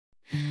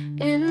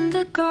In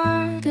the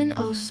garden,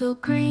 oh so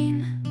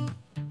green,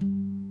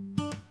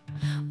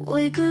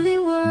 Wiggly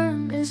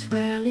worm is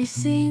rarely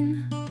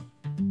seen,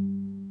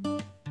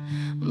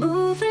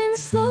 moving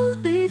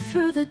slowly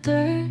through the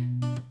dirt.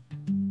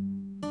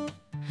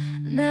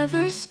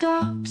 Never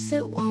stops,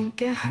 it won't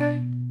get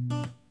hurt.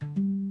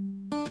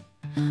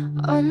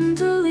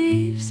 Under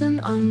leaves and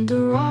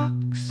under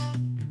rocks,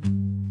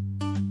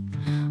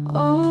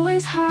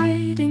 always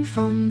hiding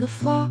from the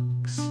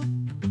flocks,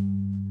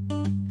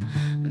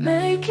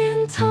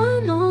 making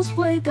tunnels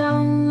way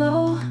down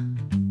low.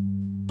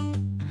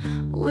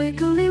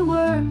 Wiggly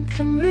worm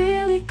can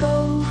really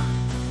go.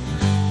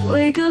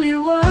 Wiggly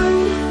worm,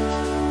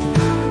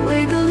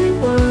 wiggly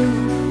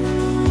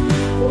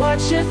worm,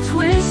 watch it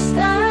twist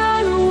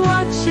and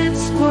watch it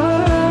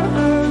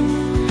squirm.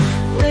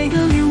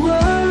 Wiggly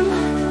worm,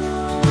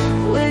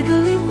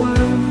 wiggly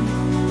worm,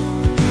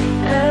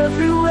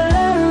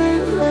 everywhere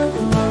it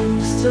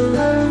loves to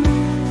learn.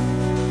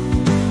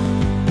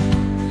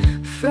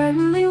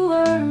 Friendly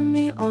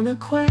wormy on a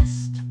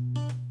quest,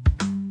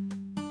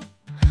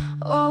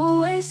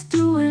 always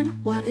doing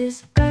what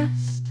is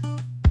best.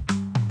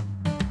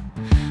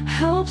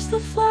 Helps the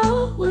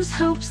flowers,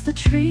 helps the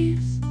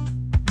trees.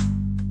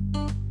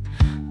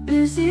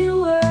 Busy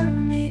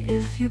wormy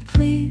if you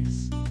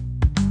please.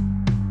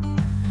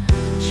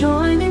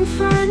 Joining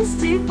friends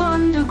deep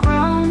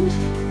underground,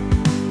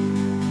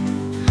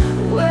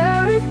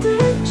 where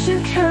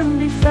adventure can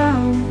be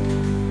found.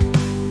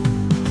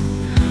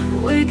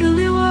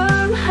 Wiggly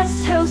worm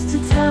has tales to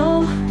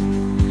tell,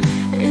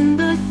 in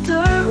the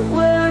dirt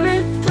where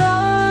it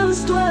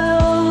does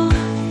dwell.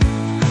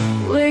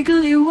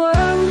 Wiggly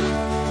worm,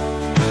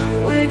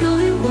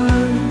 wiggly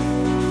worm,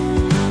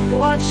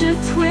 watch it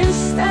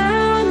twist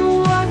and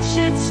watch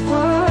it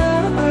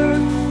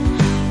squirm.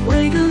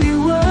 Wiggly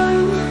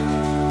worm,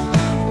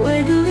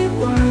 wiggly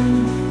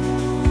worm,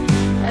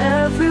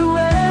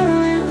 everywhere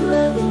it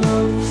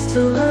loves to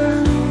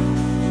learn.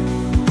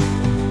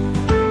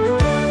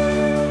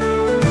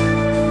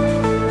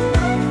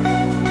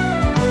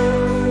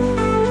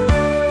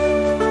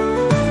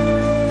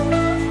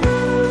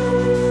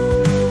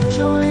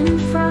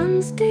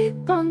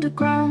 Deep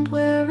underground,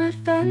 where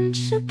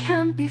adventure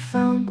can be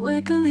found.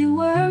 Wiggly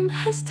worm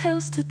has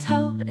tales to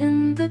tell,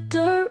 in the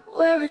dirt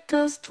where it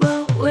does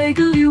dwell.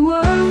 Wiggly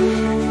worm,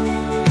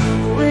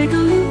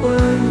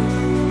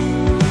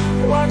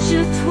 watch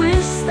it